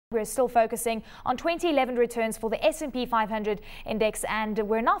We're still focusing on 2011 returns for the S&P 500 index, and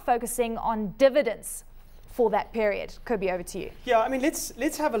we're now focusing on dividends for that period. Kobe, over to you. Yeah, I mean,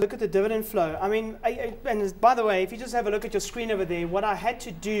 let's have a look at the dividend flow. I mean, and by the way, if you just have a look at your screen over there, what I had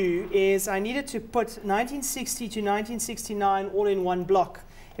to do is I needed to put 1960 to 1969 all in one block,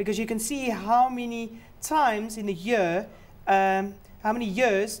 because you can see how many times in a year, how many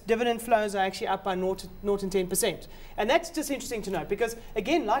years dividend flows are actually up by 0 to 10%. And that's just interesting to note because,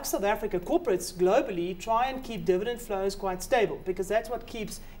 again, like South Africa, corporates globally try and keep dividend flows quite stable because that's what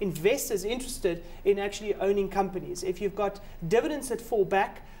keeps investors interested in actually owning companies. If you've got dividends that fall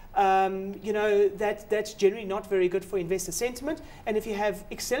back, you know, that's generally not very good for investor sentiment. And if you have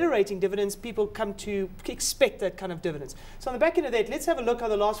accelerating dividends, people come to expect that kind of dividends. So on the back end of that, let's have a look how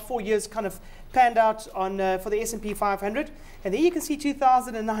the last 4 years kind of panned out on for the S&P 500. And there you can see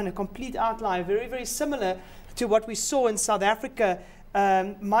 2009, a complete outlier, very, very similar to what we saw in South Africa,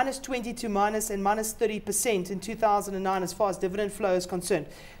 minus 20 to minus 30% in 2009 as far as dividend flow is concerned.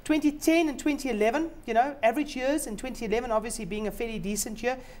 2010 and 2011, you know, average years, and 2011 obviously being a fairly decent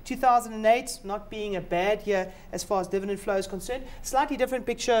year. 2008 not being a bad year as far as dividend flow is concerned. Slightly different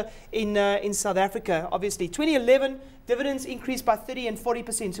picture in South Africa, obviously. 2011, dividends increased by 30 and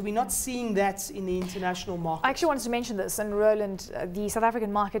 40%, so we're not seeing that in the international market. I actually wanted to mention this, and Roland, the South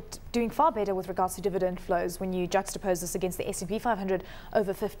African market doing far better with regards to dividend flows when you juxtapose this against the S&P 500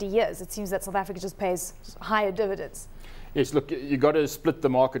 over 50 years. It seems that South Africa just pays higher dividends. Yes, look, you've got to split the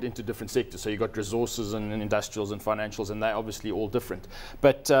market into different sectors. So you've got resources and industrials and financials, and they're obviously all different.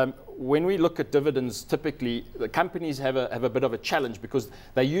 But when we look at dividends, typically the companies have a bit of a challenge because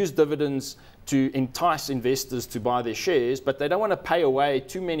they use dividends to entice investors to buy their shares, but they don't want to pay away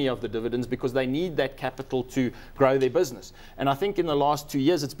too many of the dividends because they need that capital to grow their business. And I think in the last 2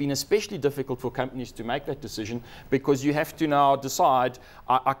 years, it's been especially difficult for companies to make that decision because you have to now decide,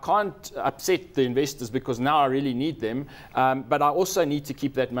 I can't upset the investors because now I really need them, but I also need to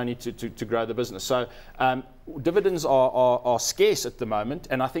keep that money to grow the business. So dividends are scarce at the moment,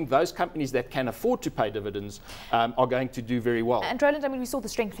 and I think those companies that can afford to pay dividends are going to do very well. And Roland, I mean, we saw the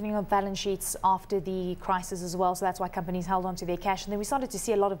strengthening of balance sheets after the crisis as well, so that's why companies held on to their cash. And then we started to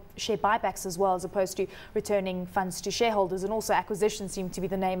see a lot of share buybacks as well, as opposed to returning funds to shareholders, and also acquisitions seem to be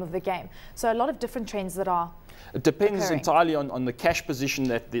the name of the game. So a lot of different trends that are It depends occurring entirely on the cash position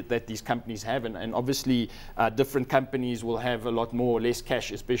that these companies have, and obviously different companies will have a lot more or less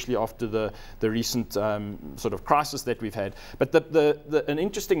cash, especially after the recent sort of crisis that we've had. But an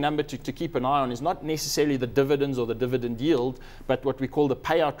interesting number to keep an eye on is not necessarily the dividends or the dividend yield, but what we call the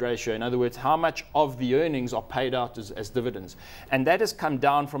payout ratio. In other words, how much of the earnings are paid out as dividends. And that has come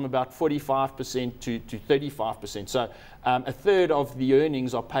down from about 45% to 35%. So a third of the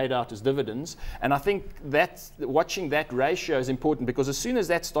earnings are paid out as dividends. And I think watching that ratio is important because as soon as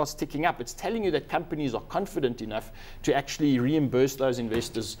that starts ticking up, it's telling you that companies are confident enough to actually reimburse those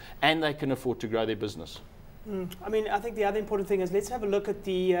investors and they can afford to grow their business. I mean, I think the other important thing is let's have a look at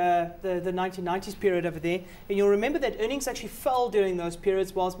the 1990s period over there. And you'll remember that earnings actually fell during those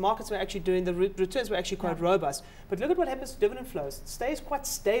periods whilst markets were actually doing, the returns were actually quite robust. But look at what happens to dividend flows. It stays quite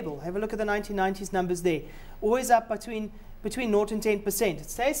stable. Have a look at the 1990s numbers there. Always up between 0 and 10%. It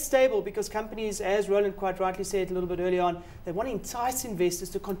stays stable because companies, as Roland quite rightly said a little bit earlier on, they want to entice investors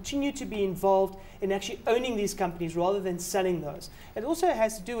to continue to be involved in actually owning these companies rather than selling those. It also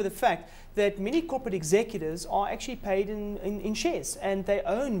has to do with the fact that many corporate executives are actually paid in shares, and they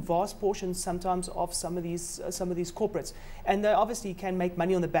own vast portions sometimes of some of these corporates, and they obviously can make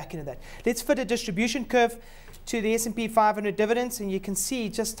money on the back end of that. Let's fit a distribution curve to the S&P 500 dividends, and you can see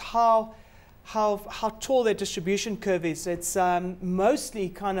just how tall that distribution curve is. It's most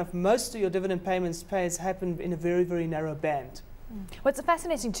of your dividend payments happen in a very, very narrow band. Well, it's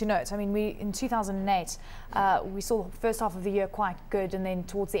fascinating to note. I mean, in 2008, we saw the first half of the year quite good, and then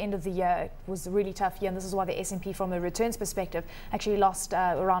towards the end of the year, it was a really tough year, and this is why the S&P, from a returns perspective, actually lost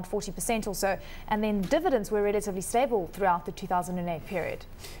around 40% or so, and then dividends were relatively stable throughout the 2008 period.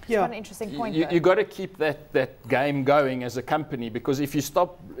 Yeah, quite an interesting point. You've got to keep that game going as a company, because if you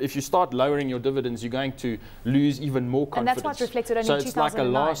start lowering your dividends, you're going to lose even more confidence. And that's what's reflected only in 2009. So it's like a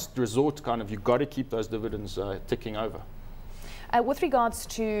last resort kind of. You've got to keep those dividends ticking over. With regards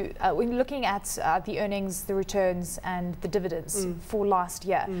to when looking at the earnings, the returns, and the dividends for last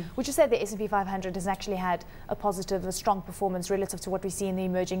year, would you say the S&P 500 has actually had a strong performance relative to what we see in the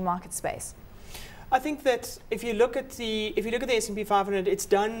emerging market space? I think that if you look at the S&P 500, it's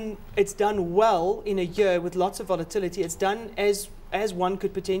done well in a year with lots of volatility. It's done as as one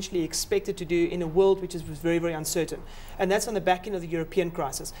could potentially expect it to do in a world which is very, very uncertain. And that's on the back end of the European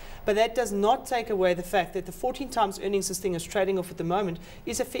crisis. But that does not take away the fact that the 14 times earnings this thing is trading off at the moment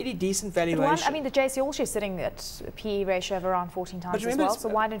is a fairly decent valuation. I mean, the JSE All share is sitting at a PE ratio of around 14 times as well. So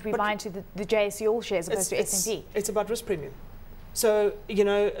why don't we buy into the JSE All share as opposed to S&P? It's about risk premium. So, you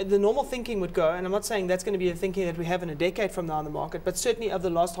know, the normal thinking would go, and I'm not saying that's going to be the thinking that we have in a decade from now in the market, but certainly over the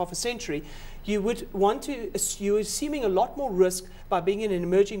last half a century, you would want to, you're assuming a lot more risk by being in an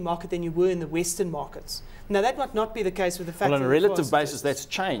emerging market than you were in the Western markets. Now, that might not be the case with the fact that... Well, on a relative basis, that's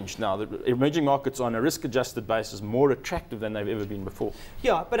changed now. The emerging markets are on a risk-adjusted basis more attractive than they've ever been before.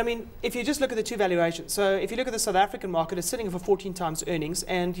 Yeah, but I mean, if you just look at the two valuations, so if you look at the South African market, it's sitting for 14 times earnings,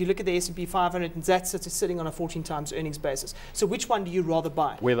 and you look at the S&P 500, and that's sitting on a 14 times earnings basis. So which one do you rather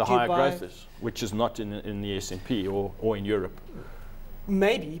buy? Where the higher growth is, which is not in the S&P or in Europe.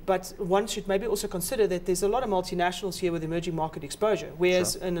 Maybe, but one should maybe also consider that there's a lot of multinationals here with emerging market exposure,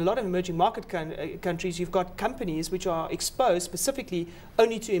 whereas in a lot of emerging market countries, you've got companies which are exposed specifically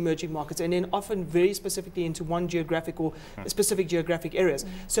only to emerging markets, and then often very specifically into one geographic or specific geographic areas.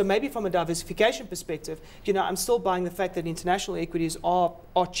 So maybe from a diversification perspective, you know, I'm still buying the fact that international equities are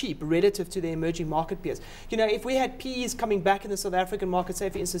cheap relative to the emerging market peers. You know, if we had Ps coming back in the South African market, say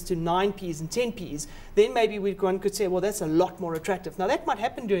for instance to 9 Ps and 10 Ps, then maybe one could say, well, that's a lot more attractive. Now that might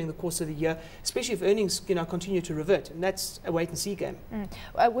happen during the course of the year, especially if earnings, you know, continue to revert, and that's a wait and see game.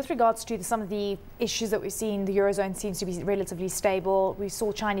 With regards to some of the issues that we've seen, the Eurozone seems to be relatively stable. We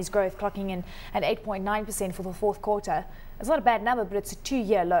saw Chinese growth clocking in at 8.9% for the fourth quarter. It's not a bad number, but it's a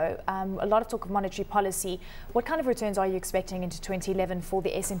 2-year low. A lot of talk of monetary policy. What kind of returns are you expecting into 2011 for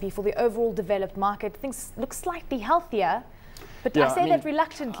the S&P, for the overall developed market? Things look slightly healthier, but yeah, I say that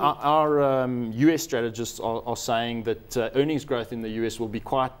reluctantly. Our US strategists are saying that earnings growth in the US will be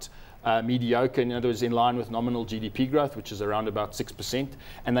quite mediocre, in other words, in line with nominal GDP growth, which is around about 6%,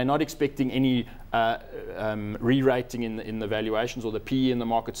 and they're not expecting any re-rating in the valuations or the PE in the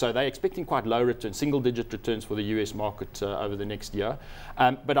market, so they're expecting quite low returns, single-digit returns for the US market over the next year.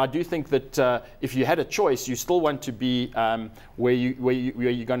 But I do think that if you had a choice, you still want to be where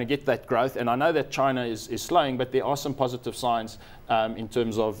you're going to get that growth, and I know that China is slowing, but there are some positive signs in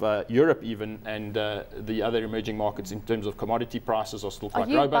terms of Europe even, and the other emerging markets in terms of commodity prices are still quite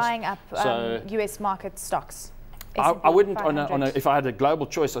robust. Are you buying up US market stocks? I wouldn't, if I had a global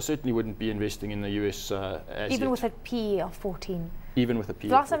choice, I certainly wouldn't be investing in the US even with a PE of 14. Even with a PE.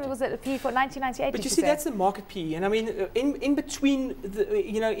 The last time it was at a PE for 1998. But you see, that's the market PE, and I mean, in between,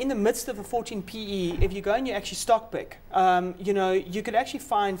 you know, in the midst of a 14 PE, if you go and you actually stock pick, you know, you could actually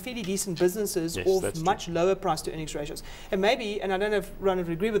find fairly decent businesses of much lower price to earnings ratios. And maybe, and I don't know if Ron would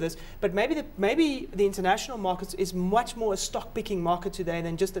agree with this, but maybe the international market is much more a stock picking market today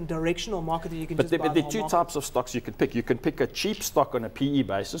than just a directional market that you can just buy. But there are two types of stocks you can pick. You can pick a cheap stock on a PE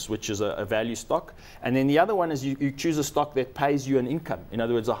basis, which is a value stock, and then the other one is you choose a stock that pays you an income, in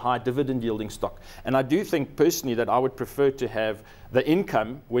other words, a high dividend yielding stock. And I do think personally that I would prefer to have the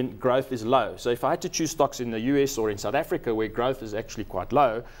income when growth is low. So if I had to choose stocks in the US or in South Africa where growth is actually quite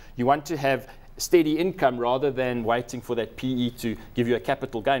low, you want to have steady income rather than waiting for that PE to give you a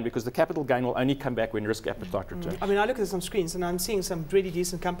capital gain, because the capital gain will only come back when risk appetite returns. I mean, I look at some screens and I'm seeing some really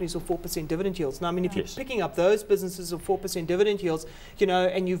decent companies with 4% dividend yields. Now, I mean, if you're picking up those businesses of 4% dividend yields, you know,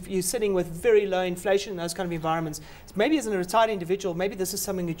 and you're sitting with very low inflation in those kind of environments, maybe as a retired individual, maybe this is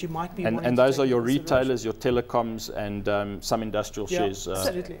something that you might be wanting and to those take are your into retailers, your telecoms, and some industrial shares.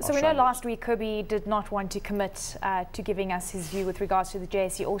 Absolutely. So we know last week Kobie did not want to commit to giving us his view with regards to the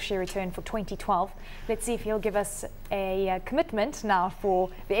JSE All Share return for 2012. Let's see if he'll give us a commitment now for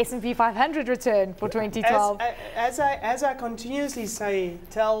the S&P 500 return for 2012. As I continuously say,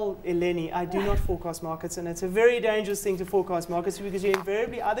 tell Eleni, I do not forecast markets, and it's a very dangerous thing to forecast markets because you're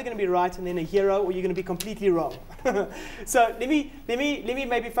invariably either going to be right and then a hero, or you're going to be completely wrong. So let me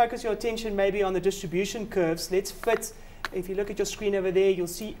maybe focus your attention maybe on the distribution curves. Let's fit. If you look at your screen over there, you'll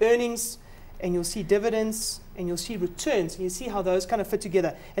see earnings, and you'll see dividends, and you'll see returns, and you see how those kind of fit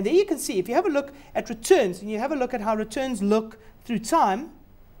together. And there you can see, if you have a look at returns, and you have a look at how returns look through time,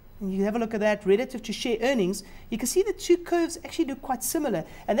 and you have a look at that relative to share earnings, you can see the two curves actually look quite similar.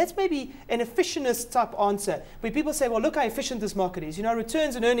 And that's maybe an efficientist type answer, where people say, well, look how efficient this market is. You know,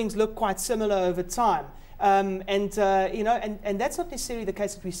 returns and earnings look quite similar over time. You know, and that's not necessarily the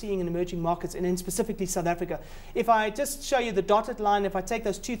case that we're seeing in emerging markets, and in specifically South Africa. If I just show you the dotted line, if I take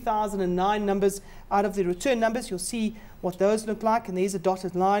those 2009 numbers out of the return numbers, you'll see what those look like, and there's a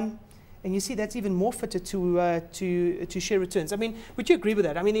dotted line. And you see that's even more fitted to share returns. I mean, would you agree with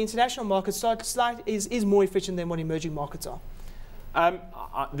that? I mean, the international market is more efficient than what emerging markets are.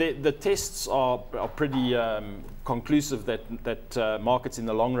 The tests are pretty conclusive that markets in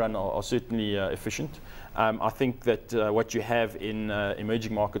the long run are certainly efficient. I think that what you have in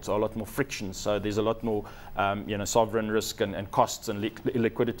emerging markets are a lot more friction. So there's a lot more, sovereign risk and costs and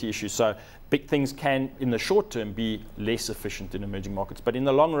liquidity issues. So big things can, in the short term, be less efficient in emerging markets. But in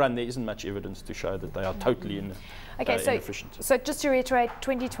the long run, there isn't much evidence to show that they are totally inefficient. So just to reiterate,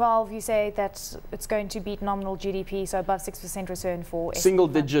 2012, you say that it's going to beat nominal GDP, so above 6% return for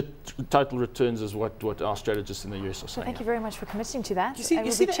single-digit total returns is what our strategists in the US are saying. Well, thank you very much for committing to that. You see,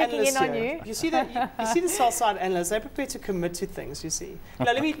 we'll be checking in on you. You see that? You see the sell-side analysts, they're prepared to commit to things, you see.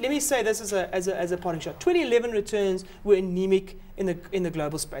 Now, let me say this as a parting shot. 2011 returns were anemic in the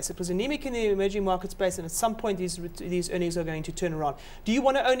global space. It was anemic in the emerging market space, and at some point these earnings are going to turn around. Do you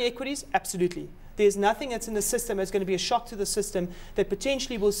want to own equities? Absolutely. There's nothing that's in the system that's going to be a shock to the system that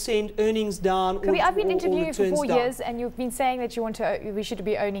potentially will send earnings down. I've been interviewing you for 4 years, and you've been saying that we should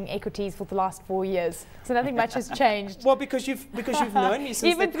be owning equities for the last 4 years. So nothing much has changed. Well, because you've known me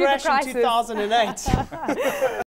since the crash in 2008.